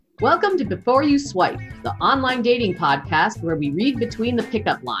Welcome to Before You Swipe, the online dating podcast where we read between the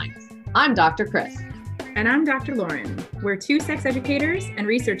pickup lines. I'm Dr. Chris. And I'm Dr. Lauren. We're two sex educators and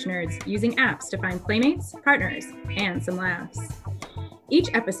research nerds using apps to find playmates, partners, and some laughs. Each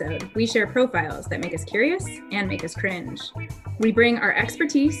episode, we share profiles that make us curious and make us cringe. We bring our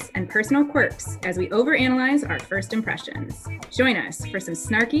expertise and personal quirks as we overanalyze our first impressions. Join us for some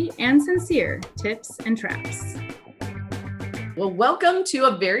snarky and sincere tips and traps. Well, welcome to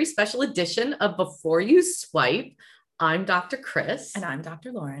a very special edition of Before You Swipe. I'm Dr. Chris. And I'm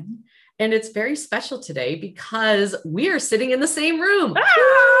Dr. Lauren. And it's very special today because we are sitting in the same room.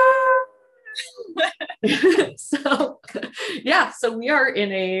 So we are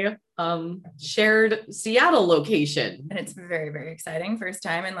in a shared Seattle location. And it's very, very exciting. First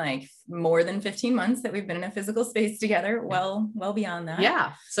time in like more than 15 months that we've been in a physical space together. Well beyond that.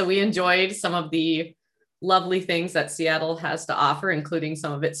 Yeah. So we enjoyed some of the lovely things that Seattle has to offer, including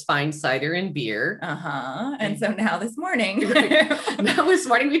some of its fine cider and beer. And so now this morning,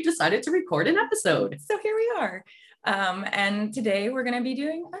 we've decided to record an episode. So here we are. And today we're going to be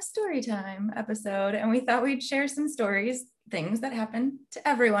doing a story time episode. And we thought we'd share some stories, things that happen to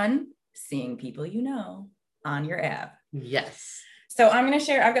everyone, seeing people you know on your app. Yes. So I'm going to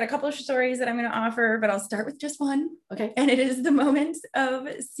share, I've got a couple of stories that I'm going to offer, but I'll start with just one. Okay. And it is the moment of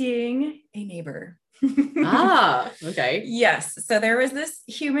seeing a neighbor. Okay. Yes. So there was this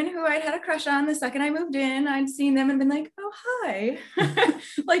human who I'd had a crush on the second I moved in. I'd seen them and been like, oh, hi.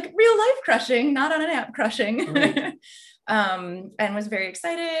 Like real life crushing, not on an app crushing. Right. And was very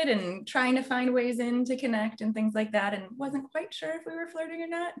excited and trying to find ways in to connect and things like that. And wasn't quite sure if we were flirting or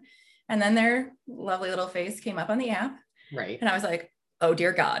not. And then their lovely little face came up on the app. Right. And I was like, oh,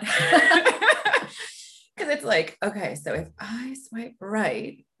 dear God. Because it's like, okay, so if I swipe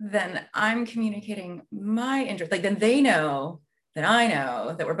right, then I'm communicating my interest. Like then they know that I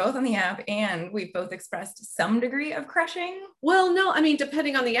know that we're both on the app and we've both expressed some degree of crushing. Well, no, I mean,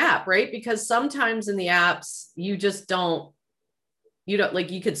 depending on the app, right? Because sometimes in the apps, you don't like,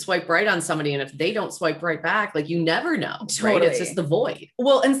 you could swipe right on somebody and if they don't swipe right back, like you never know, Totally. Right? It's just the void.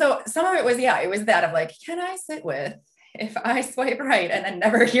 Well, and so some of it was, it was that of like, can I sit with if I swipe right and then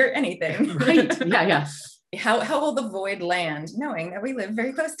never hear anything? Right. Yeah. How will the void land knowing that we live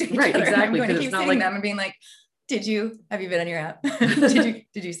very close to each right, other? Exactly. I'm going to keep seeing them and being like, have you been on your app? did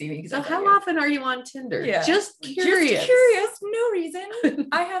you see me? So how often are you on Tinder? Yeah. Just curious. No reason.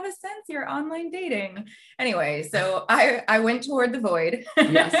 I have a sense you're online dating. Anyway, so I went toward the void.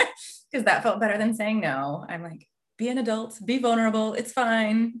 Yes. Because that felt better than saying no. I'm like, be an adult, be vulnerable. It's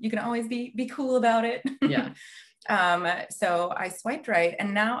fine. You can always be cool about it. Yeah. So I swiped right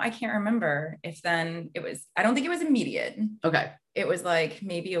and now I can't remember if then I don't think it was immediate. Okay. It was like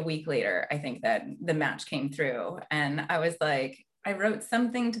maybe a week later, I think that the match came through and I was like, I wrote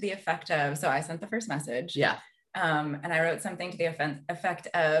something to the effect of, so I sent the first message. Yeah. And I wrote something to the effect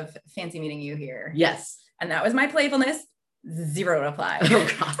of fancy meeting you here. Yes. And that was my playfulness. 0 reply. Oh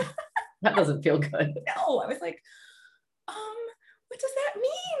God. That doesn't feel good. No, I was like, what does that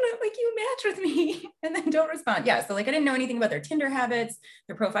mean? Like you match with me and then don't respond. Yeah. So like, I didn't know anything about their Tinder habits.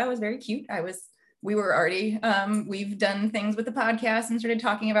 Their profile was very cute. We were already, we've done things with the podcast and started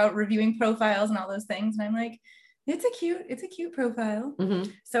talking about reviewing profiles and all those things. And I'm like, it's a cute profile. Mm-hmm.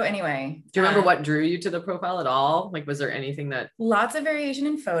 So anyway. Do you remember what drew you to the profile at all? Like, was there anything that? Lots of variation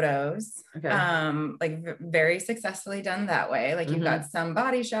in photos. Okay. Like very successfully done that way. Like you've got some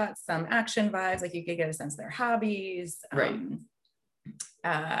body shots, some action vibes, like you could get a sense of their hobbies. Right.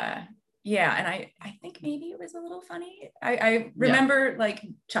 Yeah. And I think maybe it was a little funny. I remember like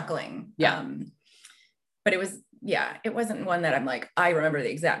chuckling. Yeah. But it wasn't one that I'm like, I remember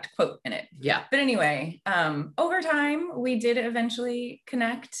the exact quote in it. Yeah. But anyway, over time we did eventually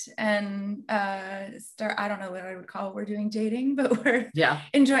connect and start, I don't know what I would call we're doing dating, but we're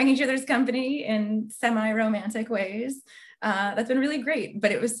enjoying each other's company in semi-romantic ways. That's been really great,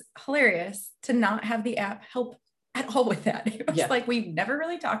 but it was hilarious to not have the app help at all with that. It was like, we've never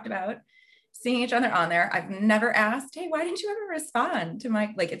really talked about seeing each other on there. I've never asked, hey, why didn't you ever respond to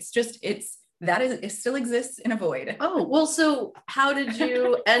my, like, it still exists in a void. Oh, well, so how did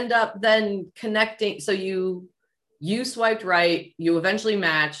you end up then connecting? So you swiped right, you eventually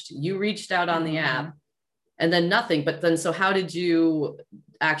matched, you reached out on the app and then nothing, but then, so how did you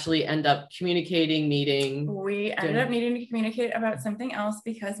actually end up communicating, meeting? We ended up needing to communicate about something else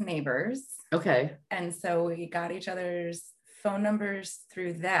because neighbors. Okay. And so we got each other's phone numbers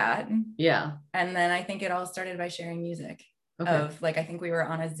through that. Yeah. And then I think it all started by sharing music. of like, I think we were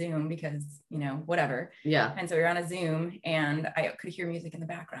on a Zoom because, you know, whatever. Yeah. And so we were on a Zoom and I could hear music in the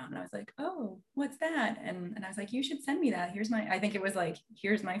background and I was like, oh, what's that? And I was like, you should send me that. I think it was like,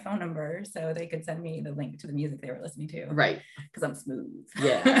 here's my phone number. So they could send me the link to the music they were listening to. Right. Because I'm smooth.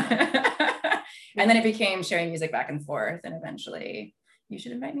 Yeah. And then it became sharing music back and forth. And eventually you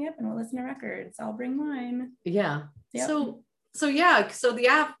should invite me up and we'll listen to records. I'll bring mine. Yeah. Yep. So the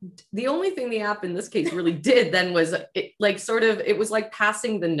app, the only thing the app in this case really did then was it, like, sort of, it was like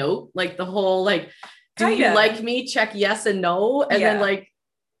passing the note, like the whole, like, do you like me? Check yes and no. And then like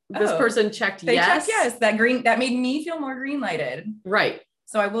this person checked yes. Yes. That made me feel more green lighted. Right.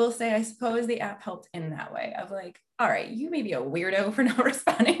 So I will say, I suppose the app helped in that way of like, all right, you may be a weirdo for not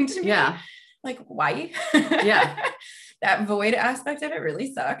responding to me. Yeah. Like, why? Yeah. That void aspect of it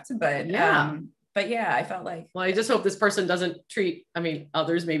really sucked. But yeah, I felt like, well, I just hope this person doesn't treat,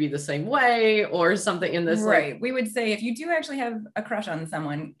 others maybe the same way or something in this. Right. We would say, if you do actually have a crush on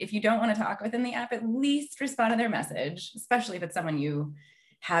someone, if you don't want to talk within the app, at least respond to their message, especially if it's someone you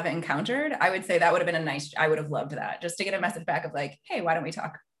have encountered. I would say that would have been I would have loved that, just to get a message back of like, hey, why don't we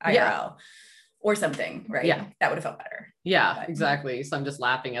talk IRL or something, right? Yeah. That would have felt better. Yeah, but, exactly. So I'm just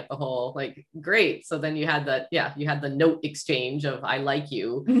laughing at the whole, like, great. So then you had the note exchange of I like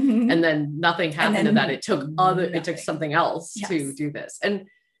you. Mm-hmm. And then nothing happened to that. It took something else to do this. And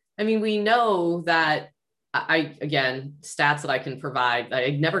we know that again, stats that I can provide,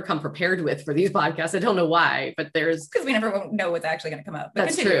 I never come prepared with for these podcasts. I don't know why, but because we never know what's actually going to come up.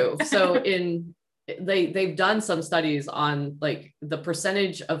 That's true. So they've done some studies on like the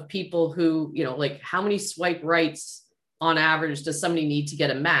percentage of people who, like how many swipe rights on average does somebody need to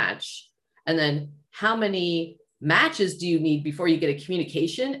get a match? And then how many matches do you need before you get a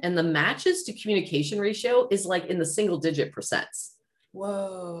communication? And the matches to communication ratio is like in the single digit percents.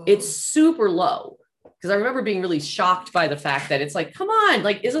 Whoa. It's super low. Because I remember being really shocked by the fact that it's like, come on,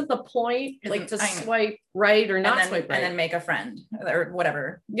 like, isn't the point like to swipe right or not swipe right? And then make a friend or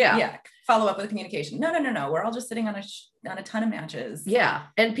whatever. Yeah. Yeah. Follow up with communication. No. We're all just sitting on a ton of matches. Yeah.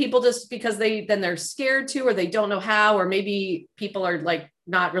 And people just, because they're scared to, or they don't know how, or maybe people are like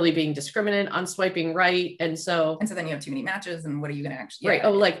not really being discriminate on swiping right. And so then you have too many matches, and what are you going to actually,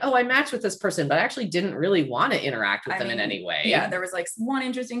 right. I matched with this person, but I actually didn't really want to interact with them in any way. Yeah. There was like one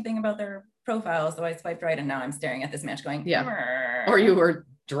interesting thing about their profile. So I swiped right, and now I'm staring at this match going, yeah. Or you were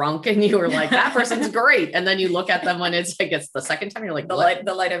drunk and you were like, that person's great. And then you look at them when it's the second time, you're like, the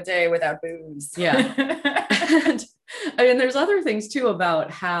light of day without booze. Yeah. And there's other things too about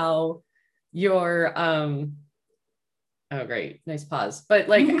how your, oh, great. Nice pause. But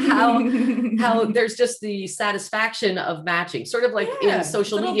like how there's just the satisfaction of matching, sort of like in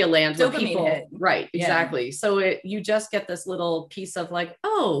social media land where people, right. Exactly. Yeah. So you just get this little piece of like,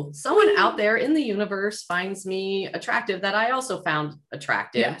 oh, someone out there in the universe finds me attractive that I also found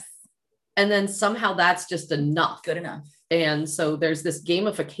attractive. Yes. And then somehow that's just enough. Good enough. And so there's this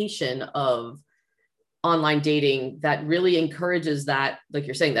gamification of online dating that really encourages that, like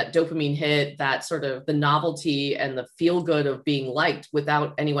you're saying, that dopamine hit, that sort of the novelty and the feel good of being liked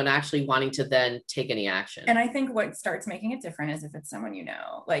without anyone actually wanting to then take any action. And I think what starts making it different is if it's someone,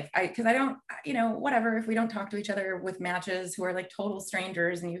 like because I don't, whatever, if we don't talk to each other with matches who are like total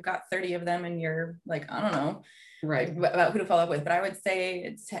strangers and you've got 30 of them and you're like, I don't know, right, about who to follow up with. But I would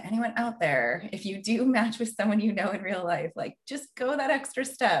say to anyone out there, if you do match with someone you know in real life, like just go that extra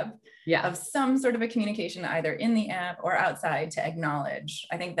step of some sort of a communication, either in the app or outside, to acknowledge.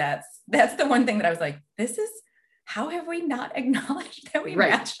 I think that's the one thing that I was like, this is, how have we not acknowledged that we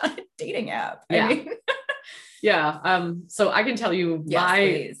matched on a dating app? Yeah. I mean, yeah. So I can tell you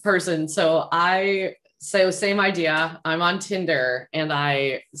person. So same idea. I'm on Tinder and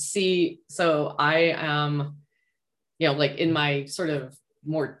I am, like in my sort of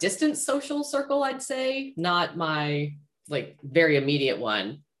more distant social circle, I'd say, not my like very immediate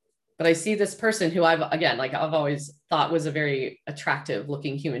one, but I see this person who I've always thought was a very attractive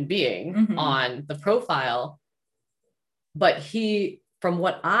looking human being on the profile. But from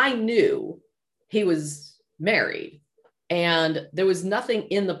what I knew, he was married, and there was nothing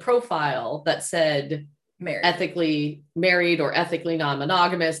in the profile that said ethically married or ethically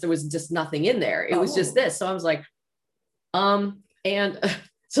non-monogamous. There was just nothing in there. It was just this. So I was like, and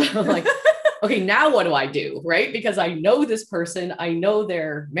so I'm like, okay, now what do I do? Right? Because I know this person, I know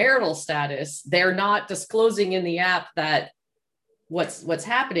their marital status. They're not disclosing in the app that what's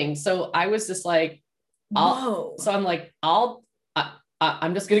happening. So I was just like, I'm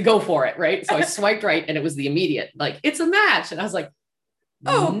just going to go for it. Right. So I swiped right, and it was the immediate, like, it's a match. And I was like,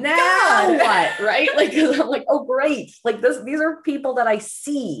 oh, now God. What? Right? Like, cause I'm like, oh, great. Like these are people that I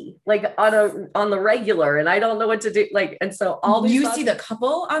see like on the regular, and I don't know what to do. Like, and so all these see the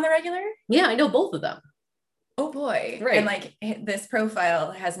couple on the regular? Yeah, I know both of them. Oh boy. Right. And like this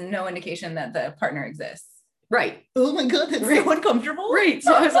profile has no indication that the partner exists. Right. Oh my God, that's so uncomfortable. Right.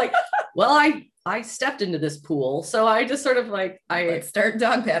 So I was like, well, I stepped into this pool. So I just sort of like, let's start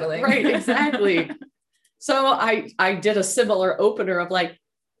dog paddling. Right, exactly. So I did a similar opener of like,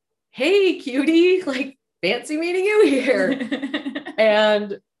 hey, cutie, like fancy meeting you here.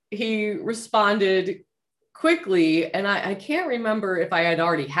 And he responded quickly. And I can't remember if I had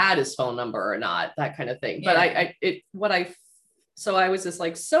already had his phone number or not, that kind of thing. But so I was just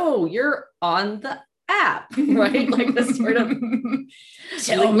like, so you're on the app, right? Like this sort of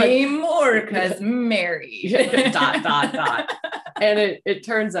tell me more because Mary dot. And it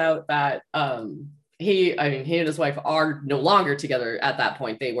turns out that he and his wife are no longer together at that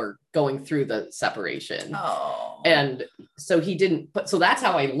point. They were going through the separation. Oh. And so so that's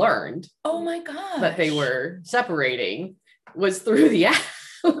how I learned. Oh my God. That they were separating was through the app.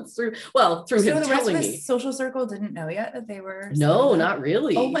 through him telling me. Social circle didn't know yet that they were. No, not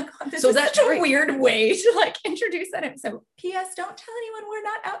really. Oh my God, this is such a weird way to like introduce that. So, P.S. Don't tell anyone we're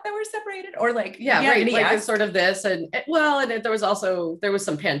not out, that we're separated, or like right, like it's sort of this, and there was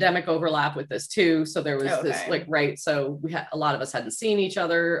some pandemic overlap with this too. So there was this like right. So we had a lot of us hadn't seen each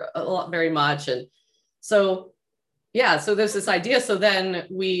other very much, and so. Yeah, so there's this idea. So then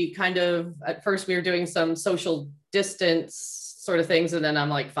we kind of at first we were doing some social distance sort of things. And then I'm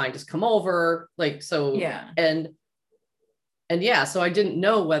like, fine, just come over. Like, so, and so I didn't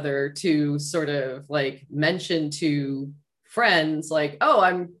know whether to sort of like mention to friends, like,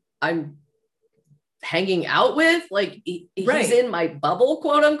 oh, I'm hanging out with, like, he's in my bubble,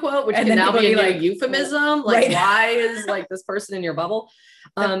 quote unquote, which and can now be a euphemism. Like, why is like this person in your bubble?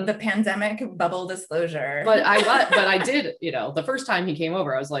 The pandemic bubble disclosure. But I did, the first time he came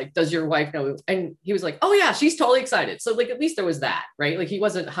over, I was like, does your wife know? And he was like, oh yeah, she's totally excited. So like, at least there was that, right? Like he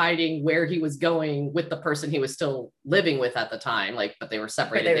wasn't hiding where he was going with the person he was still living with at the time. Like, but they were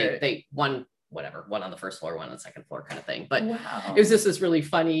separated. They one on the first floor, one on the second floor kind of thing. But it was just this really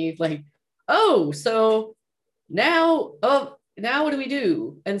funny, like, oh, so now what do we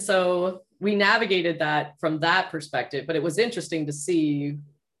do? And so we navigated that from that perspective, but it was interesting to see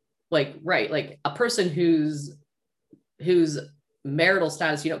like a person whose marital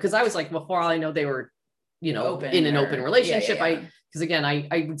status, because I was like, before all I know, they were, in an open relationship. Because again,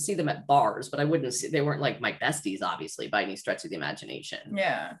 I would see them at bars, but I wouldn't see, they weren't like my besties, obviously, by any stretch of the imagination.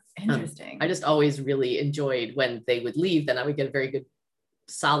 Yeah. Interesting. I just always really enjoyed when they would leave, then I would get a very good,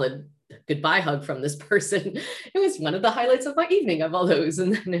 solid goodbye hug from this person. It was one of the highlights of my evening of all those.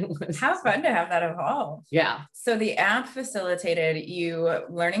 And then it was how fun to have that evolve. Yeah. So the app facilitated you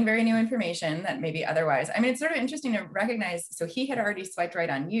learning very new information that maybe otherwise, I mean, it's sort of interesting to recognize. So he had already swiped right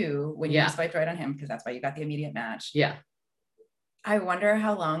on you when you swiped right on him, because that's why you got the immediate match. Yeah. I wonder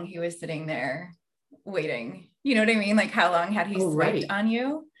how long he was sitting there waiting. You know what I mean? Like how long had he swiped on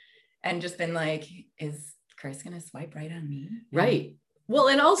you and just been like, is Chris going to swipe right on me? Right. Well,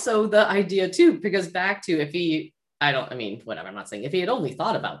 and also the idea too, because back to I'm not saying if he had only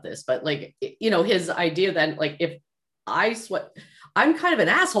thought about this, but like, his idea then, like, if I swipe, I'm kind of an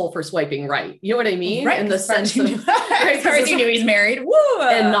asshole for swiping right. You know what I mean? Right. In the sense of, you knew he's married. Woo!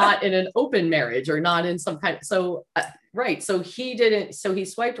 And not in an open marriage or not in some kind of, so, right. So he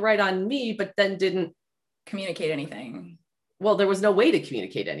swiped right on me, but then didn't communicate anything. Well, there was no way to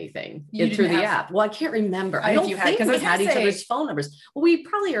communicate anything through the app. Well, I can't remember. I don't think we had each other's phone numbers. Well, we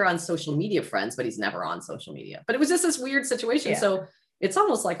probably are on social media friends, but he's never on social media. But it was just this weird situation. Yeah. So it's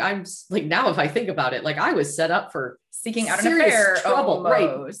almost like I'm like, now if I think about it, like I was set up for seeking out an affair, trouble,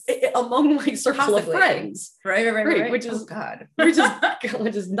 almost. Right? Among my circle of friends, right. Which is God, which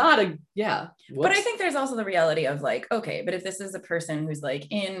is not a But I think there's also the reality of like, okay, but if this is a person who's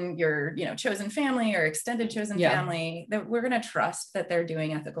like in your chosen family or extended chosen family, that we're gonna trust that they're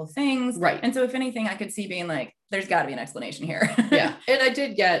doing ethical things, right? And so if anything, I could see being like, there's got to be an explanation here. Yeah, and I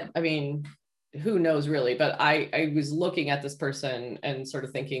did get, I mean, who knows really, but I was looking at this person and sort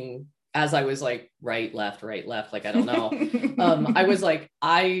of thinking, as I was like, right, left, like, I don't know. I was like,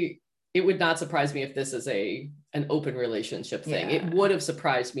 it would not surprise me if this is an open relationship thing. Yeah. It would have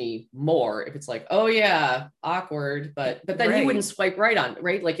surprised me more if it's like, oh yeah, awkward, but then he wouldn't swipe right on,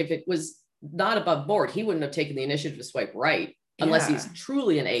 right? Like if it was not above board, he wouldn't have taken the initiative to swipe right unless he's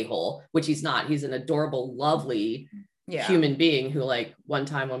truly an a-hole, which he's not. He's an adorable, lovely human being who, like, one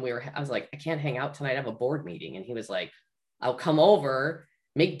time when I was like, I can't hang out tonight, I have a board meeting. And he was like, I'll come over.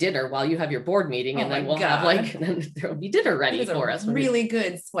 make dinner while you have your board meeting, and then we'll have like, then there'll be dinner ready for us. Really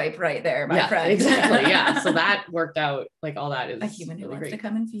good swipe right there, my friend. Exactly. Yeah. So that worked out, like all that is a human who wants to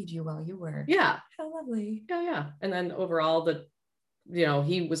come and feed you while you work. Yeah. How lovely. Yeah. And then overall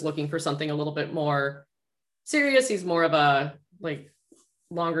he was looking for something a little bit more serious. He's more of a like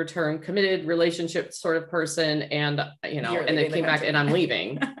longer term committed relationship sort of person. And, and then came back and I'm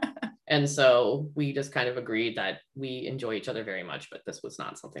leaving. And so we just kind of agreed that we enjoy each other very much, but this was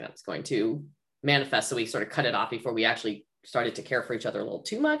not something that was going to manifest. So we sort of cut it off before we actually started to care for each other a little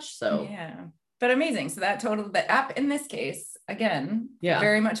too much. So yeah, but amazing. So the app in this case, again,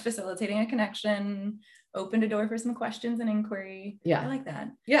 very much facilitating a connection, opened a door for some questions and inquiry. Yeah. I like that.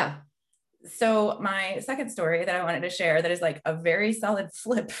 Yeah. So my second story that I wanted to share that is like a very solid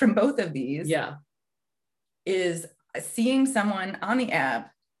flip from both of these. Yeah. Is seeing someone on the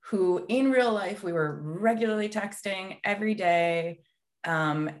app who in real life, we were regularly texting every day,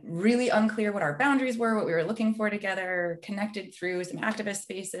 really unclear what our boundaries were, what we were looking for together, connected through some activist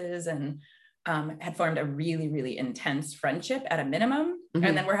spaces, and had formed a really, really intense friendship at a minimum. Mm-hmm.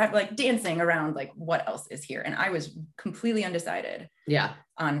 And then we're like dancing around like, what else is here? And I was completely undecided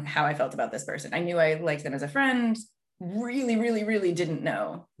on how I felt about this person. I knew I liked them as a friend, really, really, really didn't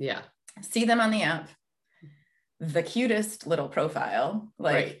know. Yeah. See them on the app. The cutest little profile,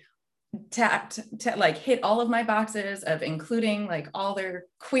 like like hit all of my boxes of including like all their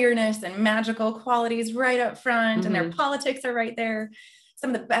queerness and magical qualities right up front. Mm-hmm. And their politics are right there.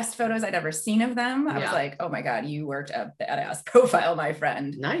 Some of the best photos I'd ever seen of them. I was like, oh my God, you worked a badass profile, my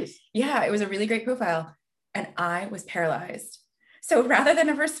friend. Nice. Yeah, it was a really great profile. And I was paralyzed. So rather than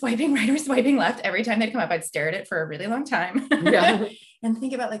ever swiping right or swiping left, every time they'd come up, I'd stare at it for a really long time. Yeah. And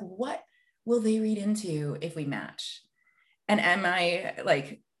think about like, what will they read into if we match? And am I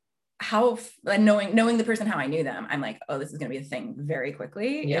like, knowing the person, how I knew them, I'm like, oh, this is going to be a thing very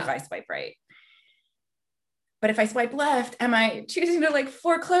quickly if I swipe right. But if I swipe left, am I choosing to like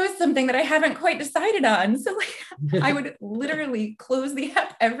foreclose something that I haven't quite decided on? So like, I would literally close the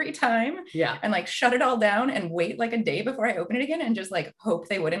app every time and like shut it all down and wait like a day before I open it again and just like hope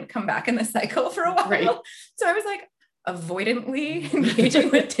they wouldn't come back in the cycle for a while. Right. So I was like, avoidantly engaging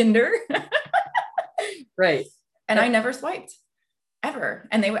with Tinder. Right. And I never swiped ever.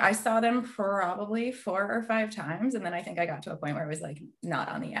 And I saw them probably 4 or 5 times. And then I think I got to a point where I was like not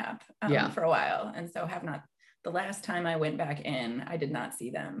on the app for a while. And so the last time I went back in, I did not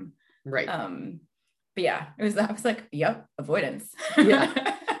see them. Right. But yeah, I was like, yep, avoidance.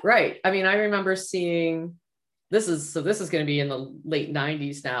 Yeah. Right. I mean, I remember seeing this is going to be in the late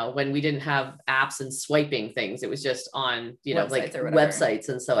 90s now, when we didn't have apps and swiping things. It was just on, like websites.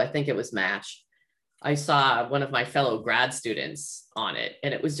 And so I think it was Match. I saw one of my fellow grad students on it,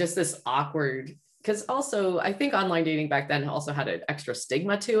 and it was just this awkward, because also I think online dating back then also had an extra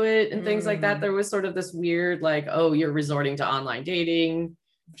stigma to it and things like that. There was sort of this weird, like, oh, you're resorting to online dating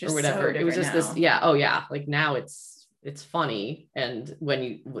or whatever. It was just this. Yeah. Oh yeah. Like now it's funny. And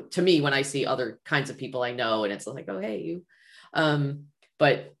when I see other kinds of people I know, and it's like, oh, hey, you,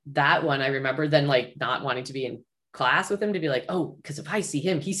 but that one, I remember then like not wanting to be in class with him, to be like, oh, because if I see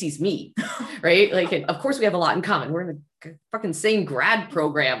him, he sees me. Right. Like, of course we have a lot in common. We're in the fucking same grad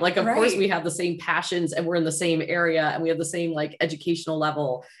program. Like, of course we have the same passions, and we're in the same area, and we have the same like educational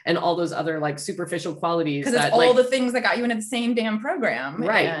level and all those other like superficial qualities. Because it's all the things that got you into the same damn program.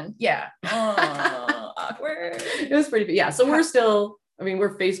 Right. And yeah. Oh, awkward. It was pretty, yeah. So we're still,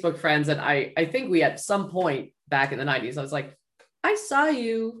 we're Facebook friends. And I think we, at some point back in the 90s, I was like, I saw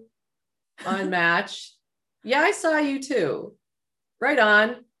you on Match. Yeah, I saw you too. Right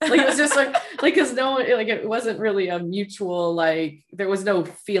on. Like, it was just like, because no one, like, it wasn't really a mutual, like, there was no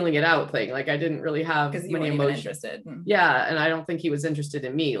feeling it out thing. Like, I didn't really have many emotions. Interested. Yeah. And I don't think he was interested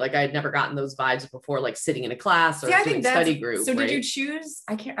in me. Like, I had never gotten those vibes before, like sitting in a class or doing study group. So did you choose,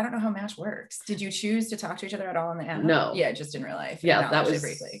 I don't know how Match works. Did you choose to talk to each other at all on the app? No. Yeah, just in real life. Yeah, that was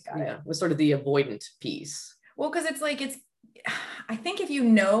briefly. It was sort of the avoidant piece. Well, because I think if you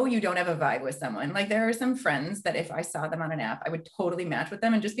don't have a vibe with someone, like there are some friends that if I saw them on an app, I would totally match with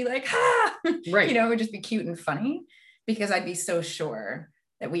them and just be like, ah, right. It would just be cute and funny, because I'd be so sure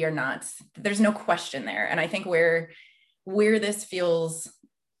that we are not, there's no question there. And I think where this feels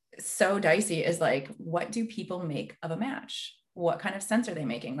so dicey is like, what do people make of a match? What kind of sense are they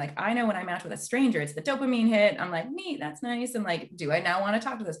making? Like, I know when I match with a stranger, it's the dopamine hit. I'm like, neat, that's nice. And like, do I now want to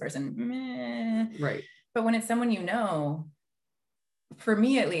talk to this person? Meh. Right. But when it's someone for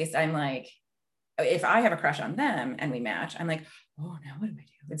me at least, I'm like, if I have a crush on them and we match, I'm like, oh, now what do I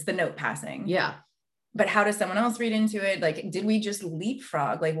do? It's the note passing. Yeah. but how does someone else read into it? Like, did we just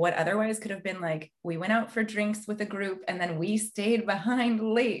leapfrog? Like, what otherwise could have been like, we went out for drinks with a group and then we stayed behind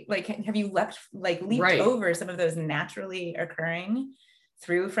late. Like, have you leaped over some of those naturally occurring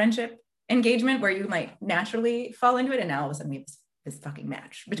through friendship engagement where you might naturally fall into it? And now all of a sudden we have this fucking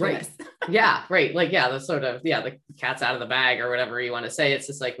match between us. Yeah. Right. Like, yeah, the sort of, the cat's out of the bag or whatever you want to say. It's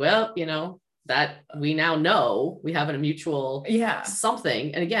just like, well, that we now know we have a mutual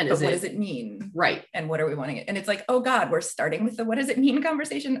something. And again, what does it mean? Right. And what are we wanting? And it's like, oh God, we're starting with the, what does it mean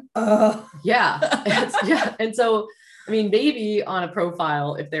conversation? Yeah. And so, I mean, maybe on a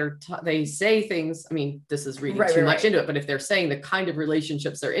profile, if they say things, I mean, this is reading too much into it, but if they're saying the kind of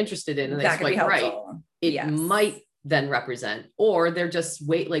relationships they're interested in and they swipe right, it might then represent, or they're just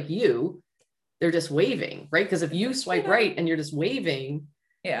they're just waving, right? Because if you swipe right and you're just waving,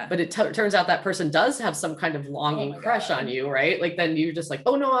 but it turns out that person does have some kind of longing crush on you, right? Like, then you're just like,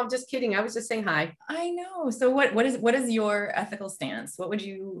 oh no, I'm just kidding. I was just saying hi. I know. So what is your ethical stance? What would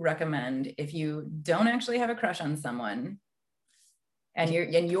you recommend if you don't actually have a crush on someone and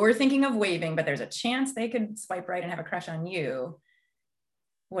you're thinking of waving, but there's a chance they could swipe right and have a crush on you?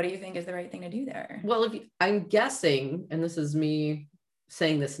 What do you think is the right thing to do there? Well, I'm guessing, and this is me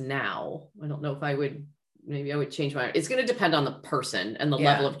saying this now, I don't know if maybe I would change my, it's going to depend on the person and the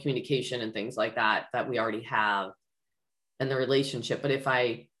level of communication and things like that we already have and the relationship. But if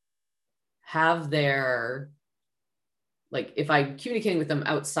I have if I'm communicating with them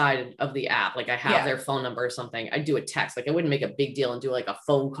outside of the app, like I have their phone number or something, I do a text. Like, I wouldn't make a big deal and do like a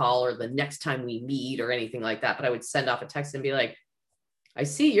phone call or the next time we meet or anything like that. But I would send off a text and be like, I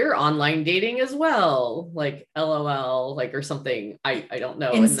see you're online dating as well, like LOL, like, or something. I don't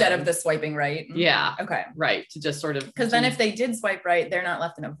know. Instead of the swiping right. Yeah. Okay. Right. To just sort of, because then if they did swipe right, they're not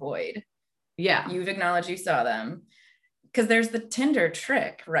left in a void. Yeah. You've acknowledged you saw them. Because there's the Tinder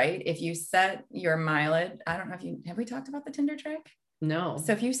trick, right? If you set your mileage, I don't know have we talked about the Tinder trick? No.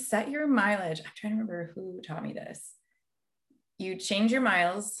 So if you set your mileage, I'm trying to remember who taught me this. You change your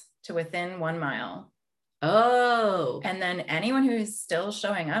miles to within 1 mile. Oh. And then anyone who is still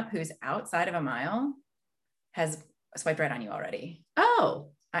showing up, who's outside of a mile, has swiped right on you already. Oh.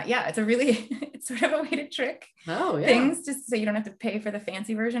 It's sort of a way to trick things, just so you don't have to pay for the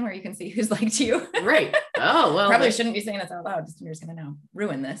fancy version where you can see who's liked you. Right. Oh, well. Probably shouldn't be saying this out loud. You're just going to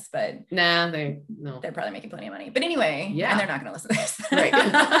ruin this, but nah, they're probably making plenty of money. But anyway, and they're not going to listen to this.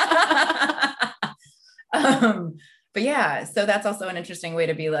 Right. But yeah, so that's also an interesting way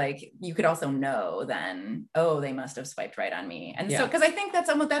to be like, you could also know then, oh, they must have swiped right on me. And so, because I think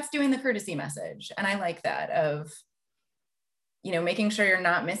that's doing the courtesy message. And I like that of, making sure you're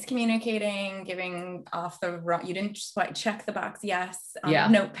not miscommunicating, giving off the wrong, you didn't just check the box yes on the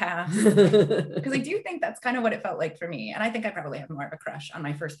note pass. Because I do think that's kind of what it felt like for me. And I think I probably have more of a crush on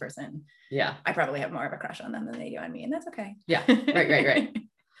my first person. Yeah. I probably have more of a crush on them than they do on me. And that's okay. Yeah. Right.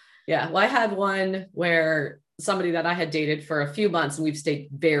 Yeah. Well, I had one where somebody that I had dated for a few months, and we've stayed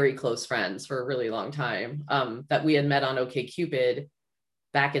very close friends for a really long time, that we had met on OkCupid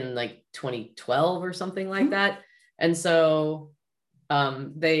back in like 2012 or something like that. And so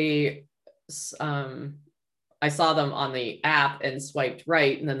I saw them on the app and swiped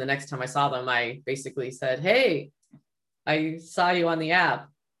right. And then the next time I saw them, I basically said, hey, I saw you on the app.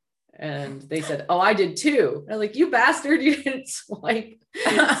 And they said, oh, I did too. And I'm like, you bastard, you didn't swipe.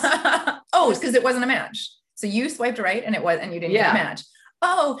 Oh, it's because it wasn't a match. So you swiped right and you didn't get a match.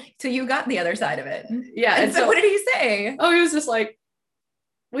 Oh, so you got the other side of it. Yeah. And so what did he say? Oh, he was just like,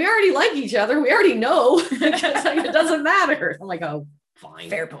 we already like each other. We already know. It doesn't matter. I'm like, oh, fine.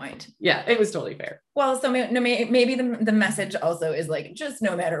 Fair point. Yeah, it was totally fair. Well, so maybe the message also is like, just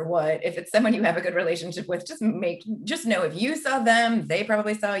no matter what, if it's someone you have a good relationship with, just know if you saw them, they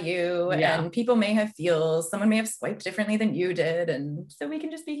probably saw you, and people may have feels, someone may have swiped differently than you did. And so we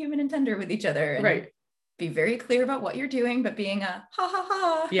can just be human and tender with each other. And be very clear about what you're doing, but being a ha ha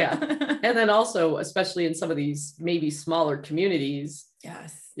ha. Yeah. And then also, especially in some of these maybe smaller communities,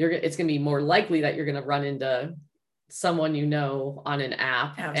 it's going to be more likely that you're going to run into someone on an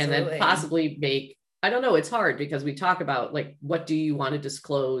app. Absolutely. And then possibly make, I don't know, it's hard because we talk about like, what do you want to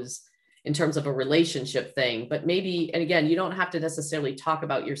disclose in terms of a relationship thing, but maybe, and again, you don't have to necessarily talk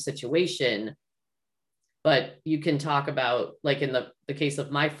about your situation, but you can talk about, like in the case of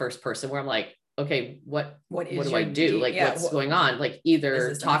my first person where I'm like, okay, what do I do? Like, what's going on? Like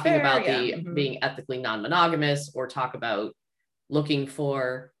either talking about being ethically non-monogamous, or talk about looking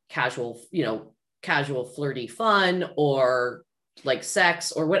for casual flirty fun, or like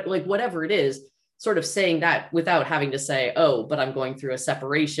sex, or whatever it is. sort of saying that without having to say, oh, but I'm going through a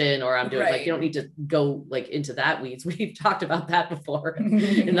separation, or I'm doing like, you don't need to go like into that weeds. We've talked about that before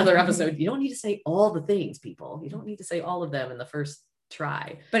in another episode. You don't need to say all the things, people. You don't need to say all of them in the first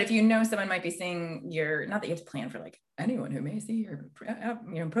try. But if you know someone might be seeing your, not that you have to plan for like anyone who may see your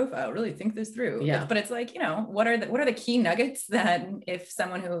profile, really think this through. Yeah. But it's like, what are the key nuggets that if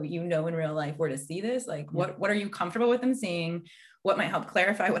someone who you know in real life were to see this, like what are you comfortable with them seeing? What might help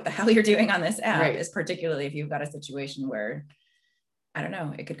clarify what the hell you're doing on this app, is particularly if you've got a situation where, I don't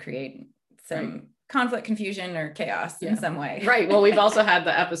know, it could create some conflict, confusion, or chaos in some way. Right. Well, we've also had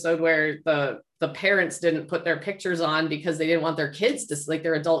the episode where the parents didn't put their pictures on because they didn't want their kids to, like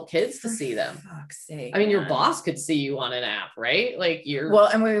their adult kids to see them. For fuck's sake, I mean, your boss could see you on an app, right? Like well,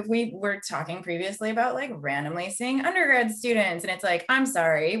 and we were talking previously about like randomly seeing undergrad students. And it's like, I'm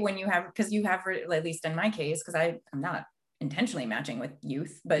sorry, when you have, because you have, at least in my case, because I'm not intentionally matching with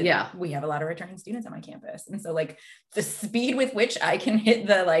youth, but we have a lot of returning students on my campus. And so like the speed with which I can hit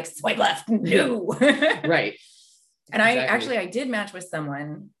the like swipe left, no. Right. And exactly. I did match with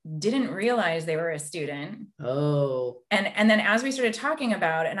someone, didn't realize they were a student. Oh. And then as we started talking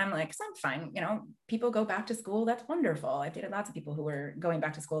about it, and I'm like, so I'm fine, people go back to school. That's wonderful. I've dated lots of people who were going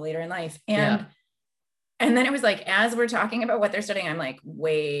back to school later in life. And then it was like, as we're talking about what they're studying, I'm like,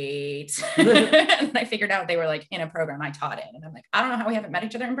 wait. And I figured out they were like in a program I taught in. And I'm like, I don't know how we haven't met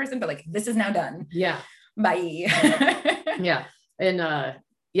each other in person, but like, this is now done. Yeah. Bye. Yeah. And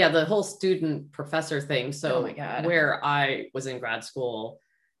the whole student professor thing. So oh my God. Where I was in grad school,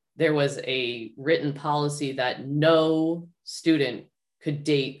 there was a written policy that no student could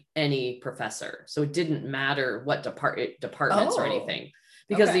date any professor. So it didn't matter what departments or anything.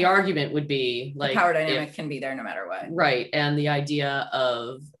 Because the argument would be like, the power dynamic can be there no matter what. Right. And the idea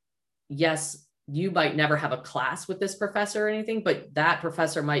of, yes, you might never have a class with this professor or anything, but that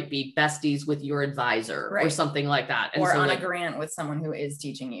professor might be besties with your advisor or something like that. And or so on a grant with someone who is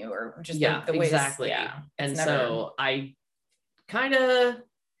teaching you, or just the ways. Exactly. Yeah. And so I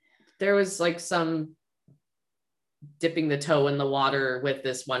there was like some dipping the toe in the water with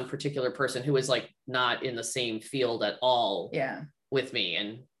this one particular person who was like not in the same field at all. Yeah. With me,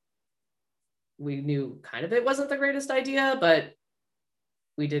 and we knew kind of it wasn't the greatest idea, but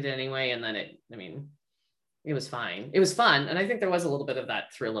we did it anyway. And then it was fine. It was fun. And I think there was a little bit of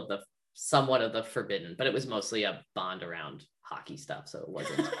that thrill of somewhat of the forbidden, but it was mostly a bond around hockey stuff. So it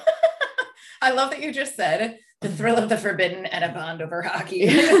wasn't. I love that you just said the thrill of the forbidden and a bond over hockey.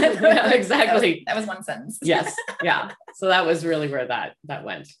 Yeah, exactly. That was one sentence. Yes. Yeah. So that was really where that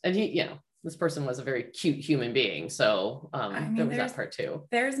went. And this person was a very cute human being. So there was that part too.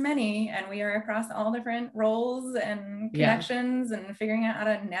 There's many, and we are across all different roles and connections and figuring out how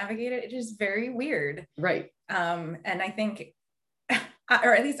to navigate it. It is very weird. Right. And I think,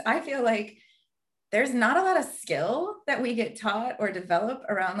 or at least I feel like there's not a lot of skill that we get taught or develop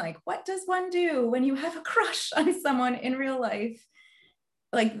around like, what does one do when you have a crush on someone in real life?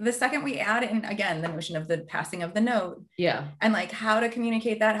 Like the second we add in, again, the notion of the passing of the note. Yeah. And like how to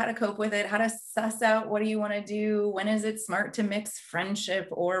communicate that, how to cope with it, how to suss out what do you want to do? When is it smart to mix friendship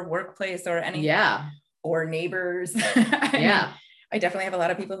or workplace or anything? Yeah. Or neighbors. Yeah. I definitely have a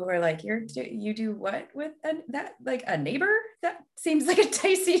lot of people who are like, you do what with that, like a neighbor? That seems like a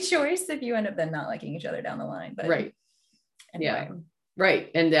dicey choice if you end up then not liking each other down the line. But right. Anyway. Yeah. Right.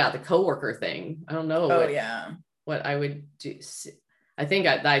 And the coworker thing. I don't know. What I would do. I think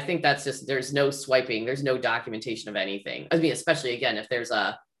that's just, there's no swiping. There's no documentation of anything. I mean, especially again, if there's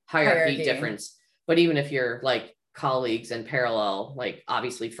a hierarchy difference, but even if you're like colleagues in parallel, like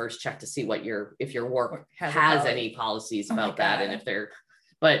obviously first check to see if your work has any policies about that. And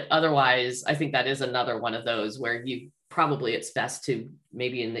but otherwise, I think that is another one of those where it's best to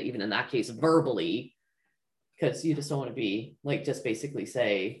maybe even in that case, verbally, because you just don't want to be like, just basically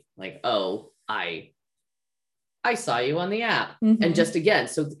say like, oh, I saw you on the app. Mm-hmm. And just again,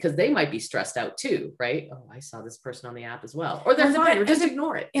 so because they might be stressed out too, right? Oh, I saw this person on the app as well. Or they're fine, or just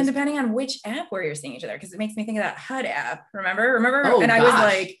ignore it. And depending on which app where you're seeing each other, because it makes me think of that HUD app. Remember? Oh, and I was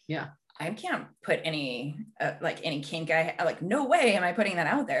like, yeah, I can't put any kink. No way am I putting that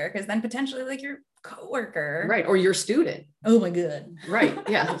out there, because then potentially like your coworker, right, or your student. Oh my god, right,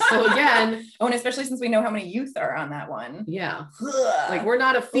 yeah. So again, and especially since we know how many youth are on that one. Yeah, like we're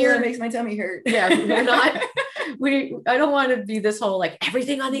not a fear. It makes my tummy hurt. Yeah, we're not. I don't want to be this whole like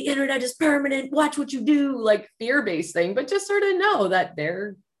everything on the internet is permanent, watch what you do, like fear-based thing, but just sort of know that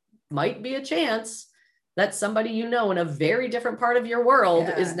there might be a chance that somebody in a very different part of your world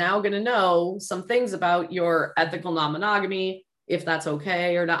is now going to know some things about your ethical non-monogamy, if that's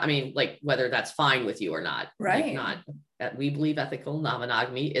okay or not. I mean, like whether that's fine with you or not. Right. Like, not we believe ethical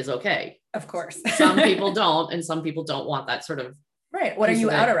non-monogamy is okay. Of course. Some people don't, and some people don't want that sort of. Right. What are you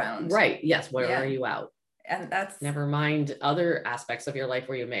out around? Right. Yes. Where are you out? And that's never mind other aspects of your life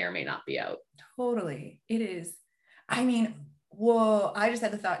where you may or may not be out. Totally. It is. I mean, whoa, I just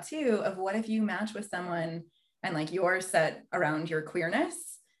had the thought too of what if you match with someone and like you're set around your queerness?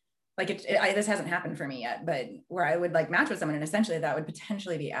 Like this hasn't happened for me yet, but where I would like match with someone and essentially that would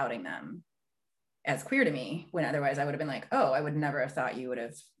potentially be outing them as queer to me, when otherwise I would have been like, oh, I would never have thought you would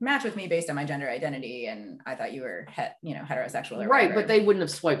have matched with me based on my gender identity. And I thought you were heterosexual. Or right. whatever. But they wouldn't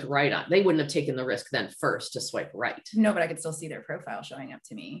have swiped right on. They wouldn't have taken the risk then first to swipe right. No, but I could still see their profile showing up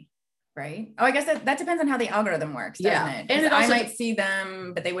to me. Right. Oh, I guess that depends on how the algorithm works, doesn't it? And I might see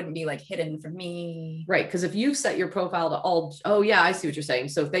them, but they wouldn't be like hidden from me. Right. Because if you set your profile to all, oh yeah, I see what you're saying.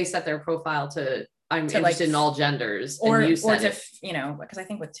 So if they set their profile to I'm interested in all genders, or to, because I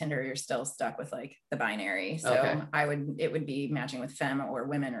think with Tinder, you're still stuck with like the binary. So it would be matching with femme or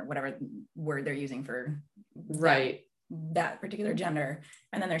women or whatever word they're using for that particular gender.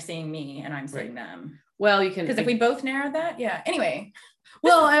 And then they're seeing me and I'm seeing them. Well, you can, because if we both narrowed that, anyway.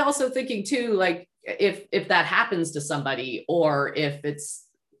 Well, I also thinking too, like if that happens to somebody, or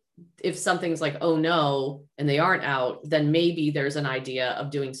if something's like, oh no, and they aren't out, then maybe there's an idea of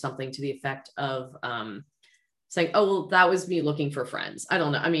doing something to the effect of saying, oh, well, that was me looking for friends. I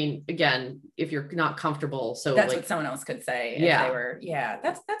don't know. I mean, again, if you're not comfortable, so that's what someone else could say. If they were,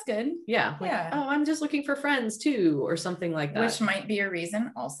 that's good. Yeah. Like, oh, I'm just looking for friends too, or something like that. Which might be a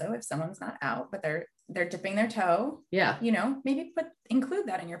reason also if someone's not out, but they're dipping their toe. Yeah. Maybe include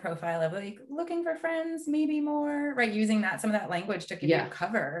that in your profile of like looking for friends, maybe more, right? Using some of that language to give you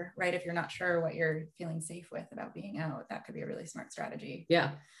cover, right? If you're not sure what you're feeling safe with about being out, that could be a really smart strategy.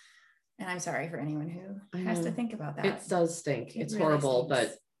 Yeah. And I'm sorry for anyone who has to think about that. It does stink. It's really horrible,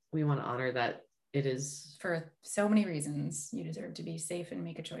 but we want to honor that it is. For so many reasons, you deserve to be safe and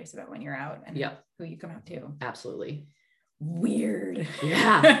make a choice about when you're out and who you come out to. Absolutely. Weird.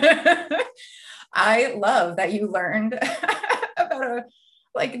 Yeah. I love that you learned about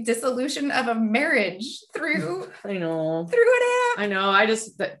a dissolution of a marriage through I know through an app. I know.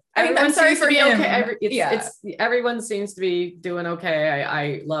 I'm sorry for him. Okay. Everyone seems to be doing okay.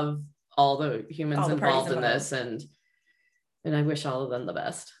 I love all the humans involved in this, and I wish all of them the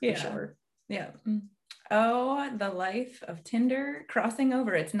best. For sure. Yeah. Oh, the life of Tinder crossing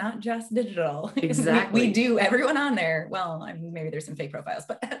over. It's not just digital. Exactly. we do, everyone on there. Well, maybe there's some fake profiles,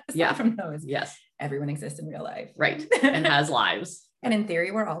 but aside from those, everyone exists in real life. Right. And has lives. And in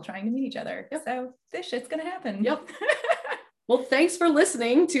theory, we're all trying to meet each other. Yep. So this shit's going to happen. Yep. Well, thanks for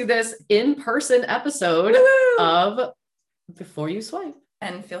listening to this in-person episode of Before You Swipe.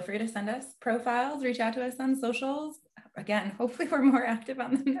 And feel free to send us profiles, reach out to us on socials. Again, hopefully we're more active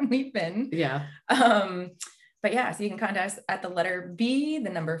on them than we've been. Yeah. But so you can contact us at the letter B, the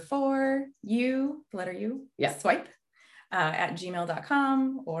number 4, U, the letter U, swipe at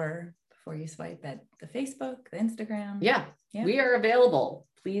gmail.com, or Before You Swipe at the Facebook, the Instagram. Yeah. We are available.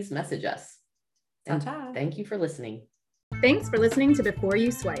 Please message us. And Ta-ta. Thank you for listening. Thanks for listening to Before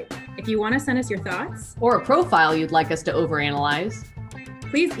You Swipe. If you want to send us your thoughts or a profile you'd like us to overanalyze,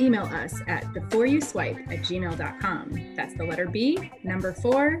 please email us at beforeyouswipe@gmail.com. That's the letter B, number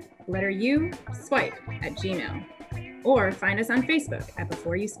 4, letter U, swipe at Gmail. Or find us on Facebook at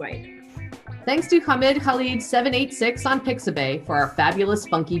Before You Swipe. Thanks to Hamid Khalid 786 on Pixabay for our fabulous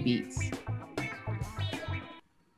funky beats.